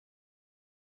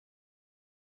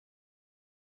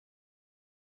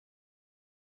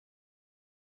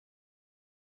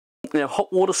Our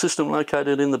hot water system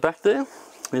located in the back there.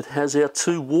 It has our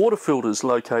 2 water filters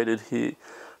located here.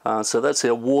 So that's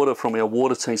our water from our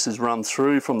water tanks is run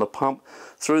through from the pump,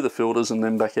 through the filters and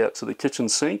then back out to the kitchen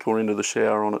sink or into the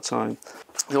shower on its own.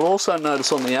 You'll also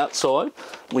notice on the outside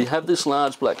we have this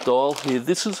large black dial here.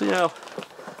 This is our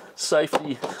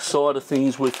safety side of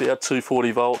things with our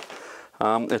 240 volt,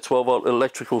 our 12 volt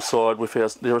electrical side with our,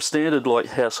 they're a standard like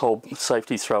household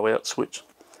safety throw out switch.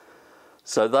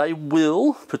 So they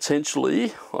will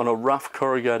potentially, on a rough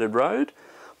corrugated road,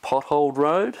 potholed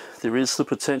road, there is the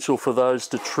potential for those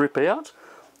to trip out,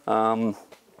 and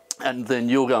then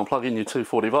you'll go and plug in your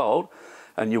 240 volt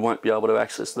and you won't be able to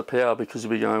access the power because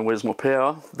you'll be going, where's my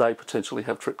power? They potentially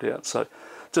have tripped out. So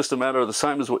just a matter of the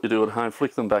same as what you do at home,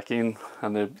 flick them back in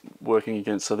and they're working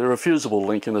again. So they're a fusible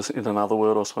link in another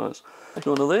word, I suppose.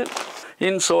 Go on to there.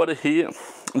 Inside of here,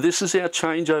 this is our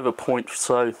changeover point.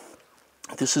 So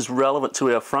this is relevant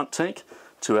to our front tank,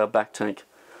 to our back tank.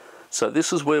 So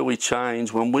this is where we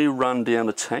change when we run down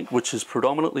a tank, which is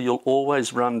predominantly, you'll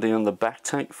always run down the back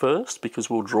tank first because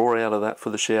we'll draw out of that for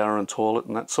the shower and toilet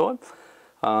and that side.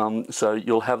 So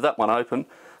you'll have that one open,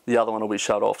 the other one will be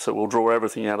shut off. So we'll draw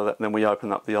everything out of that and then we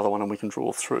open up the other one and we can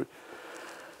draw through.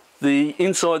 The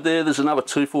inside there's another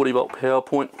 240 volt power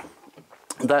point.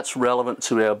 That's relevant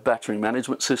to our battery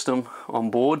management system on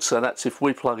board. So that's if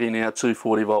we plug in our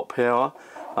 240 volt power,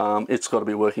 it's got to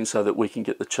be working so that we can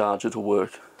get the charger to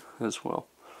work as well.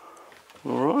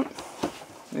 Alright,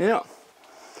 yeah.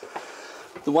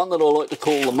 The one that I like to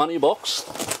call the money box,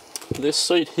 this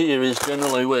seat here is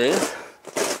generally where,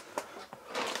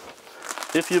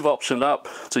 if you've optioned up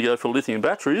to go for lithium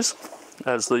batteries,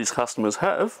 as these customers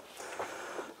have,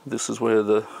 this is where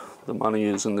the money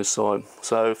is in this side.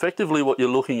 So effectively what you're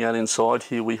looking at inside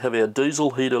here, we have our diesel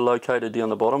heater located down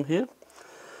the bottom here.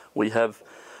 We have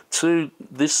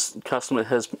this customer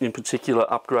has in particular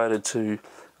upgraded to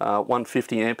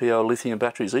 150 ampere lithium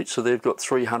batteries each, so they've got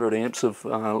 300 amps of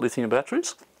lithium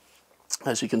batteries,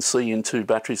 as you can see in 2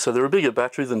 batteries. So they're a bigger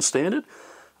battery than standard,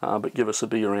 but give us a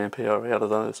bigger ampere out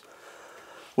of those.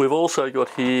 We've also got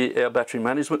here our battery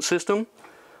management system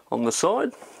on the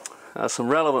side, some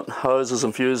relevant hoses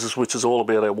and fuses, which is all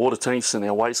about our water tanks and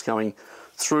our waste going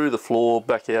through the floor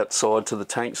back outside to the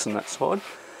tanks and that side.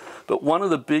 But one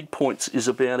of the big points is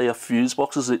about our fuse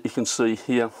boxes that you can see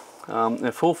here.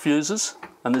 They're 4 fuses,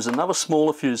 and there's another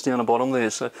smaller fuse down the bottom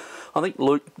there. So I think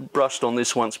Luke brushed on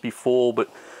this once before,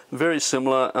 but very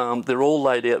similar. They're all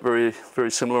laid out very,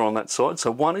 very similar on that side.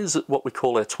 So one is what we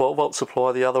call our 12 volt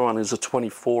supply, the other one is a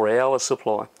 24-hour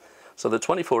supply. So the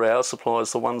 24-hour supply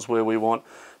is the ones where we want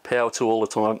power to all the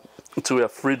time, to our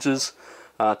fridges,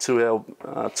 to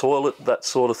our toilet, that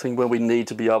sort of thing, where we need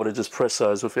to be able to just press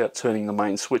those without turning the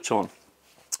main switch on.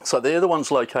 So they're the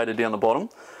ones located down the bottom.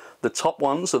 The top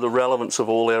ones are the relevance of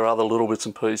all our other little bits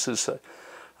and pieces. So,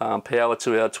 power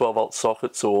to our 12 volt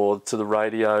sockets or to the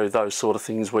radio, those sort of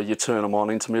things where you turn them on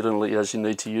intermittently as you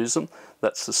need to use them.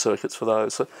 That's the circuits for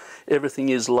those. So everything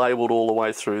is labelled all the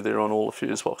way through there on all the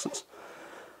fuse boxes.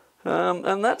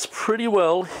 And that's pretty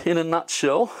well, in a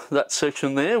nutshell, that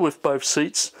section there with both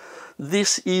seats.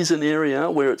 This is an area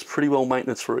where it's pretty well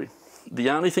maintenance free. The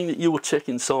only thing that you will check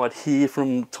inside here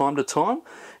from time to time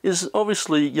is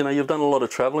obviously, you know, you've done a lot of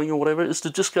travelling or whatever, is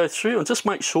to just go through and just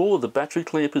make sure the battery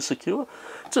clamp is secure.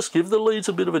 Just give the leads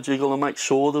a bit of a jiggle and make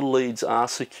sure the leads are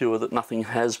secure, that nothing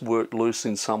has worked loose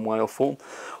in some way or form.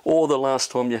 Or the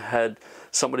last time you had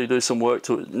somebody do some work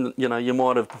to it, you know, you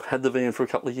might have had the van for a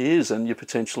couple of years and you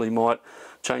potentially might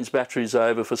change batteries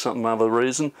over for some other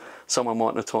reason. Someone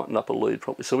mightn't have tightened up a lead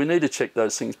properly. So we need to check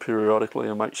those things periodically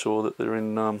and make sure that they're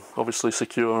in obviously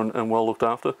secure and well looked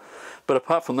after. But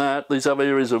apart from that, these other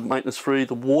areas are maintenance free.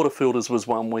 The water filters was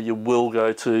one where you will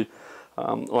go to,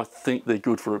 I think they're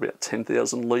good for about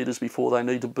 10,000 litres before they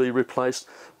need to be replaced.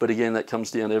 But again, that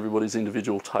comes down to everybody's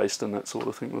individual taste and that sort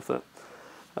of thing with that.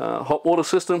 Hot water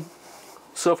system,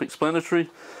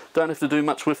 self-explanatory. Don't have to do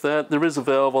much with that. There is a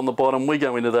valve on the bottom. We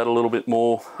go into that a little bit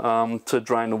more to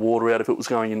drain the water out if it was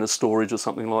going into storage or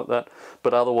something like that.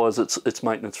 But otherwise, it's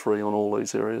maintenance free on all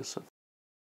these areas. So.